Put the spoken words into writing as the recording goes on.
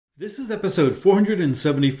This is episode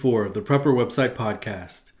 474 of the Prepper Website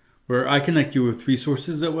Podcast, where I connect you with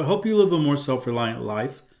resources that will help you live a more self-reliant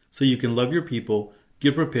life so you can love your people,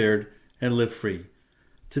 get prepared, and live free.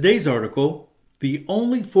 Today's article, The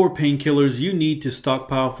Only 4 Painkillers You Need to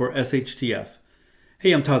Stockpile for SHTF.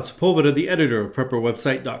 Hey, I'm Todd Sepulveda, the editor of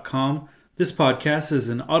PrepperWebsite.com. This podcast is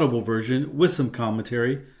an audible version with some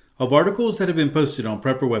commentary of articles that have been posted on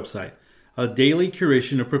Prepper Website, a daily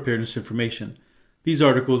curation of preparedness information. These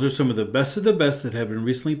articles are some of the best that have been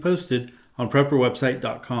recently posted on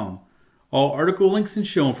PrepperWebsite.com. All article links and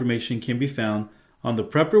show information can be found on the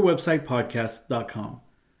PrepperWebsitePodcast.com.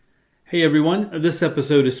 Hey everyone, this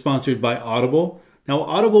episode is sponsored by Audible. Now,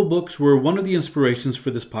 Audible books were one of the inspirations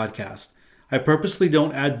for this podcast. I purposely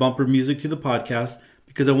don't add bumper music to the podcast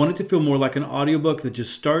because I want it to feel more like an audiobook that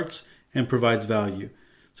just starts and provides value.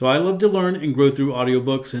 So I love to learn and grow through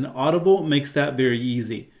audiobooks, and Audible makes that very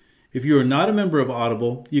easy. If you are not a member of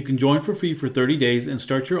Audible, you can join for free for 30 days and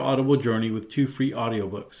start your Audible journey with 2 free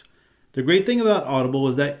audiobooks. The great thing about Audible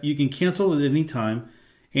is that you can cancel at any time,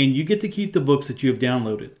 and you get to keep the books that you have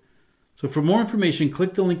downloaded. So for more information,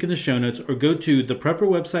 click the link in the show notes or go to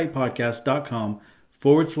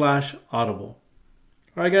theprepperwebsitepodcast.com/audible. All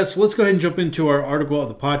right, guys, so let's go ahead and jump into our article of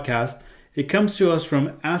the podcast. It comes to us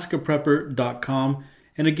from askaprepper.com.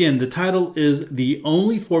 And again, the title is The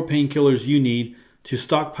Only 4 Painkillers You Need to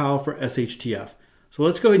Stockpile for SHTF. So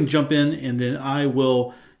let's go ahead and jump in, and then I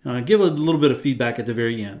will give a little bit of feedback at the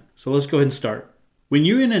very end. So let's go ahead and start. When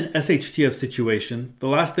you're in an SHTF situation, the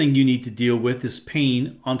last thing you need to deal with is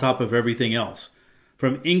pain on top of everything else.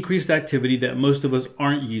 From increased activity that most of us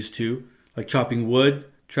aren't used to, like chopping wood,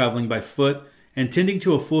 traveling by foot, and tending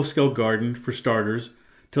to a full-scale garden for starters,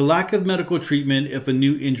 to lack of medical treatment if a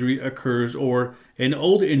new injury occurs or an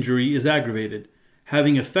old injury is aggravated.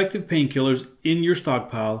 Having effective painkillers in your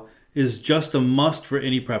stockpile is just a must for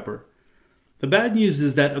any prepper. The bad news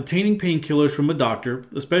is that obtaining painkillers from a doctor,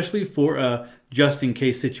 especially for a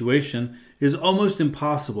just-in-case situation, is almost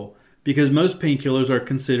impossible because most painkillers are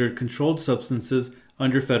considered controlled substances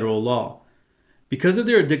under federal law. Because of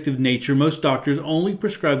their addictive nature, most doctors only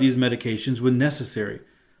prescribe these medications when necessary.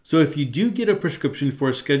 So if you do get a prescription for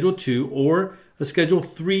a Schedule II or a Schedule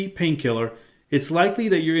III painkiller, it's likely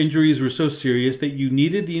that your injuries were so serious that you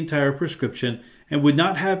needed the entire prescription and would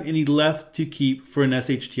not have any left to keep for an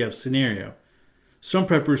SHTF scenario. Some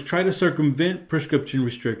preppers try to circumvent prescription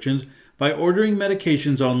restrictions by ordering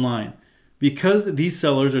medications online. Because these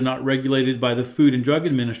sellers are not regulated by the Food and Drug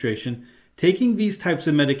Administration, taking these types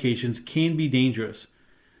of medications can be dangerous.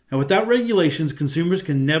 Now, without regulations, consumers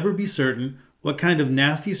can never be certain what kind of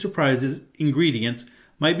nasty surprises ingredients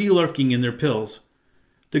might be lurking in their pills.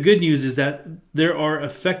 The good news is that there are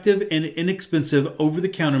effective and inexpensive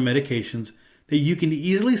over-the-counter medications that you can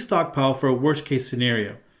easily stockpile for a worst-case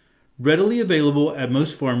scenario. Readily available at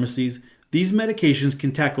most pharmacies, these medications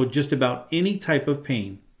can tackle just about any type of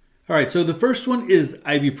pain. All right, so the first one is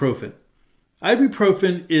ibuprofen.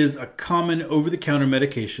 Ibuprofen is a common over-the-counter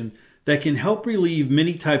medication that can help relieve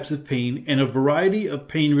many types of pain and a variety of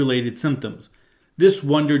pain-related symptoms. This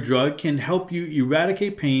wonder drug can help you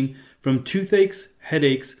eradicate pain from toothaches,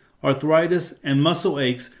 headaches, arthritis, and muscle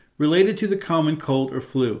aches related to the common cold or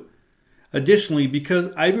flu. Additionally, because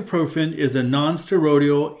ibuprofen is a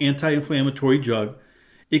non-steroidal anti-inflammatory drug,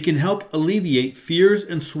 it can help alleviate fears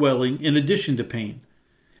and swelling in addition to pain.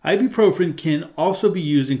 Ibuprofen can also be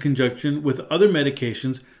used in conjunction with other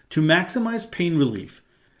medications to maximize pain relief.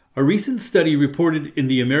 A recent study reported in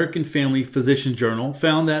the American Family Physician Journal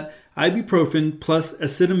found that ibuprofen plus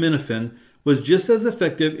acetaminophen was just as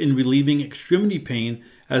effective in relieving extremity pain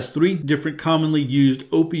as 3 different commonly used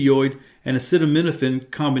opioid and acetaminophen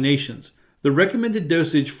combinations. The recommended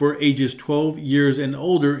dosage for ages 12 years and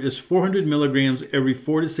older is 400 milligrams every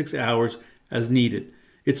 4 to 6 hours as needed.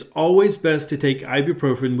 It's always best to take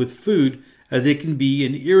ibuprofen with food as it can be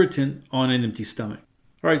an irritant on an empty stomach.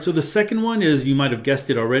 All right, so the second one is, you might have guessed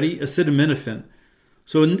it already, acetaminophen.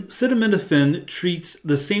 So acetaminophen treats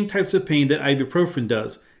the same types of pain that ibuprofen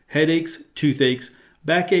does: headaches, toothaches,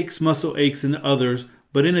 backaches, muscle aches, and others,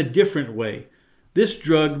 but in a different way. This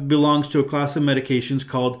drug belongs to a class of medications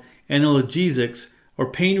called analgesics,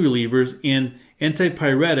 or pain relievers, and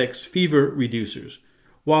antipyretics, fever reducers.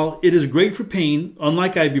 While it is great for pain,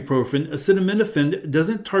 unlike ibuprofen, acetaminophen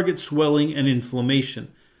doesn't target swelling and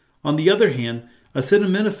inflammation. On the other hand,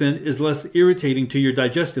 acetaminophen is less irritating to your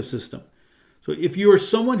digestive system. So if you are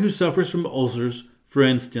someone who suffers from ulcers, for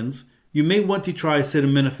instance, you may want to try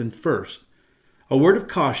acetaminophen first. A word of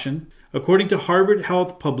caution: according to Harvard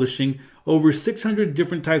Health Publishing, over 600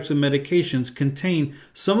 different types of medications contain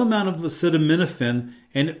some amount of acetaminophen,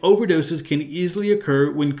 and overdoses can easily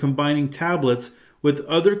occur when combining tablets with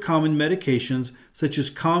other common medications such as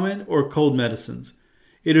common or cold medicines.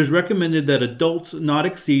 It is recommended that adults not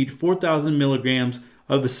exceed 4,000 milligrams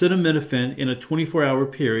of acetaminophen in a 24-hour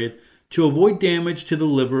period to avoid damage to the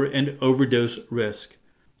liver and overdose risk.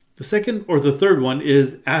 The third one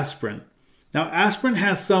is aspirin. Now, aspirin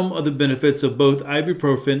has some of the benefits of both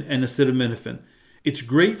ibuprofen and acetaminophen. It's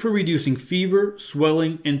great for reducing fever,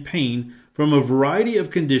 swelling, and pain from a variety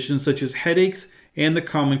of conditions such as headaches and the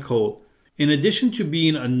common cold. In addition to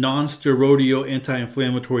being a non-steroidal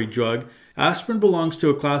anti-inflammatory drug, aspirin belongs to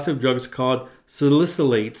a class of drugs called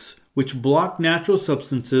salicylates, which block natural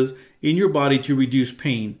substances in your body to reduce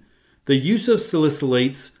pain. The use of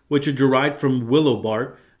salicylates, which are derived from willow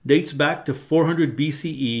bark, dates back to 400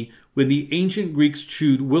 BCE when the ancient Greeks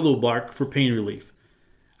chewed willow bark for pain relief.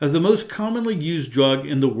 As the most commonly used drug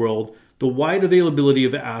in the world, the wide availability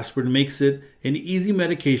of aspirin makes it an easy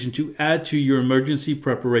medication to add to your emergency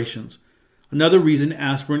preparations. Another reason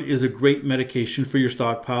aspirin is a great medication for your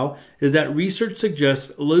stockpile is that research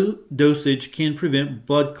suggests low dosage can prevent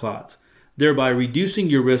blood clots, thereby reducing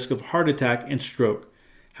your risk of heart attack and stroke.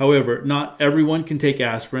 However, not everyone can take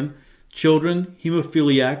aspirin. Children,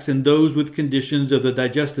 hemophiliacs, and those with conditions of the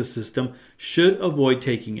digestive system should avoid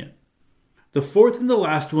taking it. The fourth and the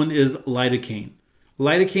last one is lidocaine.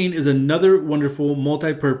 Lidocaine is another wonderful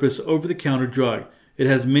multi-purpose over-the-counter drug. It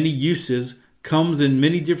has many uses, comes in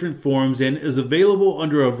many different forms, and is available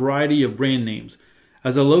under a variety of brand names.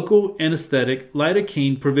 As a local anesthetic,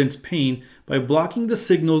 lidocaine prevents pain by blocking the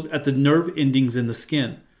signals at the nerve endings in the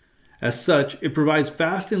skin. As such, it provides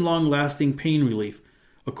fast and long-lasting pain relief.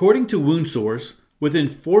 According to WoundSource, within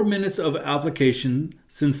 4 minutes of application,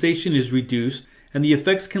 sensation is reduced, and the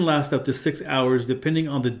effects can last up to 6 hours depending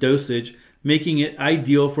on the dosage, making it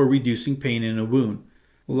ideal for reducing pain in a wound.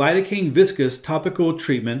 Lidocaine viscous topical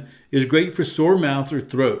treatment is great for sore mouth or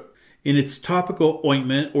throat. In its topical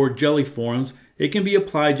ointment or jelly forms, it can be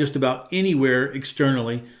applied just about anywhere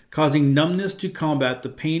externally, causing numbness to combat the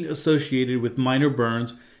pain associated with minor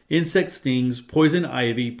burns, insect stings, poison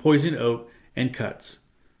ivy, poison oak, and cuts.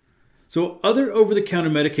 So other over-the-counter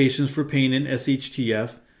medications for pain in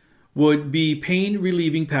SHTF would be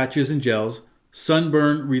pain-relieving patches and gels,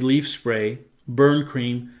 sunburn relief spray, burn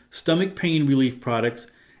cream, stomach pain relief products,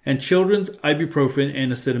 and children's ibuprofen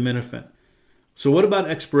and acetaminophen. So what about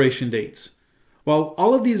expiration dates? While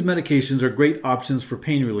all of these medications are great options for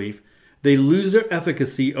pain relief, they lose their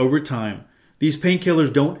efficacy over time. These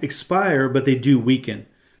painkillers don't expire, but they do weaken.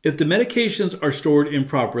 If the medications are stored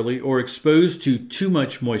improperly or exposed to too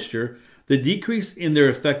much moisture, the decrease in their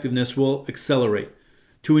effectiveness will accelerate.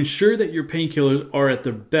 To ensure that your painkillers are at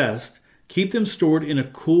their best, keep them stored in a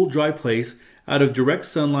cool, dry place out of direct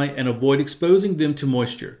sunlight and avoid exposing them to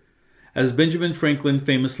moisture. As Benjamin Franklin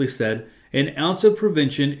famously said, an ounce of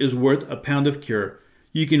prevention is worth a pound of cure.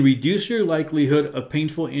 You can reduce your likelihood of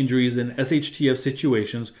painful injuries in SHTF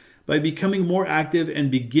situations by becoming more active and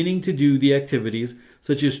beginning to do the activities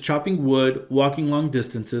such as chopping wood, walking long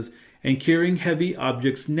distances, and carrying heavy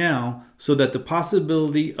objects now so that the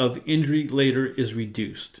possibility of injury later is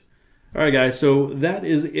reduced. All right, guys, so that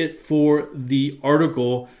is it for the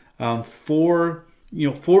article for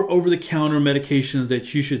over-the-counter medications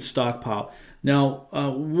that you should stockpile. Now,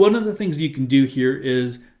 one of the things you can do here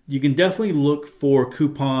is you can definitely look for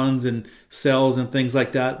coupons and sales and things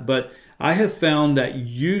like that, but I have found that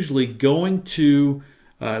usually going to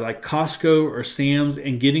like Costco or Sam's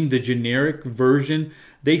and getting the generic version,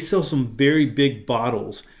 they sell some very big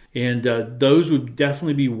bottles, and those would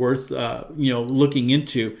definitely be worth looking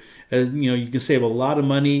into. You can save a lot of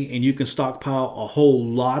money and you can stockpile a whole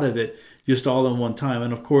lot of it just all in one time.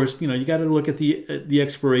 And of course, you got to look at the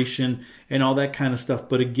expiration and all that kind of stuff.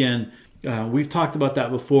 But again, we've talked about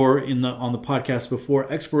that before on the podcast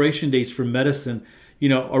before. Expiration dates for medicine,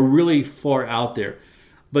 are really far out there.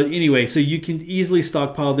 But anyway, so you can easily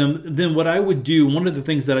stockpile them. Then what I would do, one of the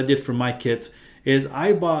things that I did for my kits is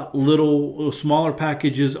I bought little smaller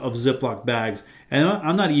packages of Ziploc bags. And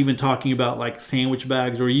I'm not even talking about like sandwich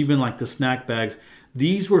bags or even like the snack bags.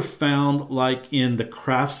 These were found like in the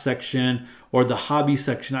craft section or the hobby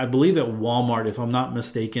section, I believe at Walmart, if I'm not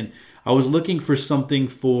mistaken. I was looking for something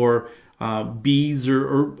for beads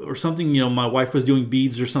or something, my wife was doing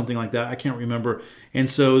beads or something like that. I can't remember. And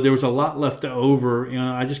so there was a lot left over.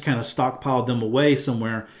 I just kind of stockpiled them away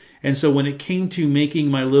somewhere. And so when it came to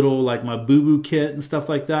making my little, like my boo-boo kit and stuff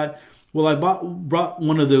like that, well, I brought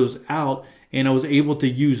one of those out and I was able to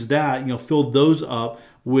use that, fill those up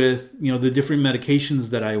with, the different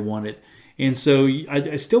medications that I wanted. And so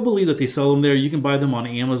I still believe that they sell them there. You can buy them on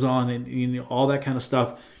Amazon and all that kind of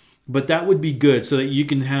stuff. But that would be good so that you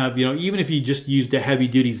can have, even if you just used a heavy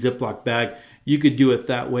duty Ziploc bag, you could do it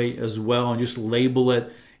that way as well and just label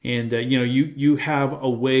it. And, you have a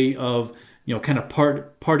way of, kind of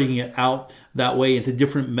parting it out that way into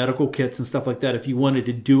different medical kits and stuff like that if you wanted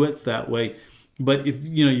to do it that way. But if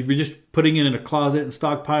you're just putting it in a closet and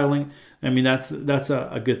stockpiling, I mean, that's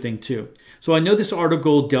a good thing too. So I know this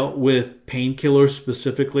article dealt with painkillers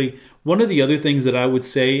specifically. One of the other things that I would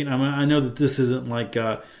say, and I know that this isn't like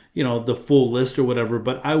the full list or whatever,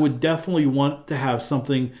 but I would definitely want to have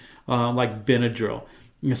something like Benadryl.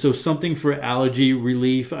 So something for allergy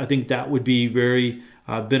relief. I think that would be very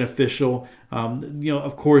beneficial.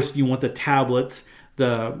 Of course, you want the tablets.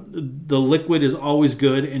 The liquid is always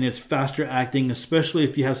good and it's faster acting, especially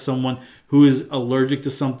if you have someone who is allergic to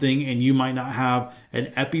something and you might not have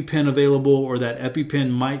an EpiPen available, or that EpiPen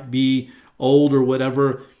might be old or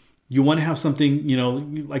whatever. You want to have something,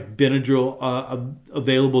 like Benadryl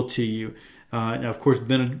available to you. And of course,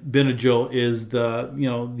 Benadryl is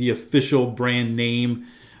the official brand name.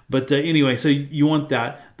 But anyway, so you want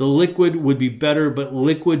that. The liquid would be better, but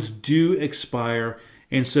liquids do expire.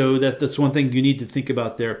 And so that's one thing you need to think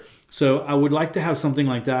about there. So I would like to have something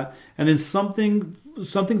like that. And then something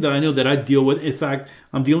that I know that I deal with. In fact,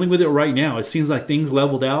 I'm dealing with it right now. It seems like things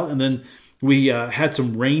leveled out. And then we had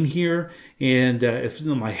some rain here. And if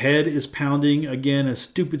my head is pounding again, a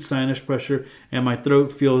stupid sinus pressure, and my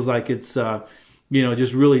throat feels like it's,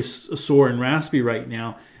 just really sore and raspy right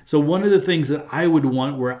now. So one of the things that I would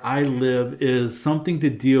want where I live is something to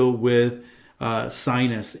deal with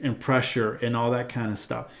sinus and pressure and all that kind of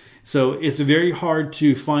stuff. So it's very hard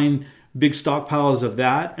to find big stockpiles of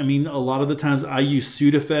that. I mean, a lot of the times I use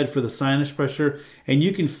Sudafed for the sinus pressure, and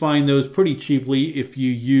you can find those pretty cheaply if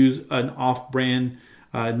you use an off-brand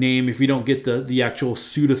name, if you don't get the actual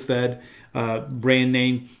Sudafed brand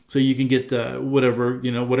name. So you can get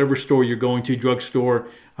whatever store you're going to, drugstore,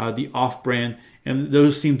 the off-brand, and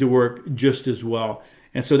those seem to work just as well.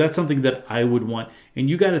 And so that's something that I would want. And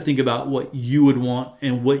you got to think about what you would want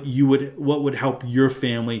and what would help your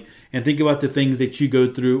family, and think about the things that you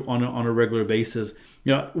go through on a regular basis.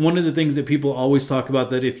 One of the things that people always talk about,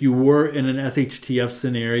 that if you were in an SHTF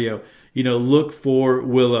scenario, look for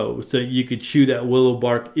willow, so you could chew that willow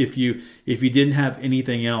bark if you didn't have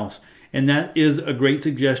anything else. And that is a great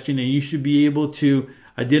suggestion, and you should be able to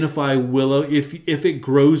identify willow if it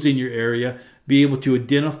grows in your area. Be able to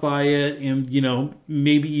identify it, and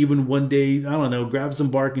maybe even one day, I don't know, grab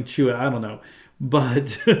some bark and chew it. I don't know,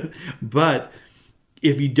 but but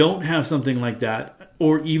if you don't have something like that,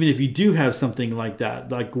 or even if you do have something like that,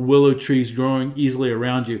 like willow trees growing easily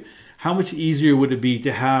around you, how much easier would it be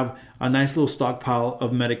to have a nice little stockpile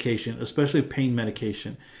of medication, especially pain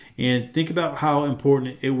medication? And think about how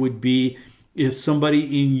important it would be if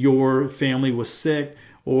somebody in your family was sick,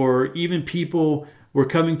 or even people were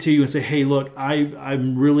coming to you and say, hey, look, I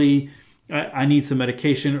need some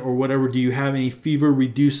medication or whatever. Do you have any fever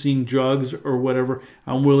reducing drugs or whatever?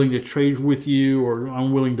 I'm willing to trade with you, or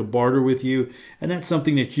I'm willing to barter with you. And that's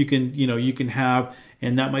something that you can have.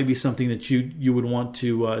 And that might be something that you would want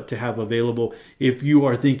to have available if you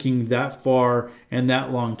are thinking that far and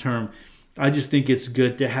that long term. I just think it's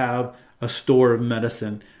good to have a store of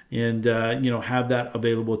medicine and have that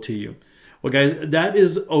available to you. Well, guys, that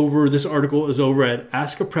is over. This article is over at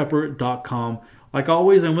askaprepper.com. Like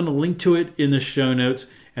always, I'm going to link to it in the show notes,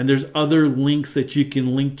 and there's other links that you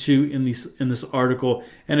can link to in this article.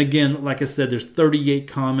 And again, like I said, there's 38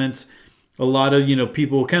 comments. A lot of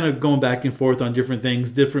people kind of going back and forth on different things,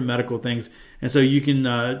 different medical things, and so you can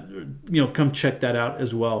come check that out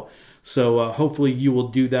as well. So hopefully you will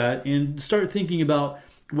do that and start thinking about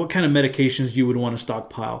what kind of medications you would want to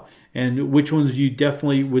stockpile, and which ones you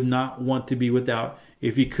definitely would not want to be without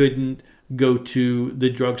if you couldn't go to the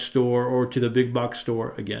drugstore or to the big box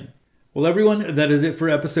store again. Well, everyone, that is it for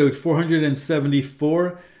episode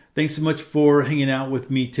 474. Thanks so much for hanging out with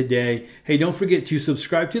me today. Hey, don't forget to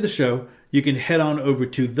subscribe to the show. You can head on over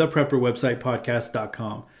to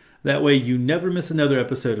theprepperwebsitepodcast.com. That way you never miss another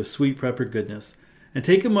episode of Sweet Prepper Goodness. And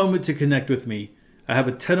take a moment to connect with me. I have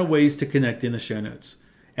a ton of ways to connect in the show notes.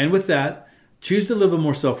 And with that, choose to live a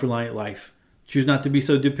more self-reliant life. Choose not to be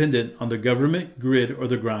so dependent on the government, grid, or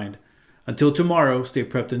the grind. Until tomorrow, stay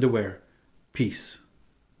prepped and aware. Peace.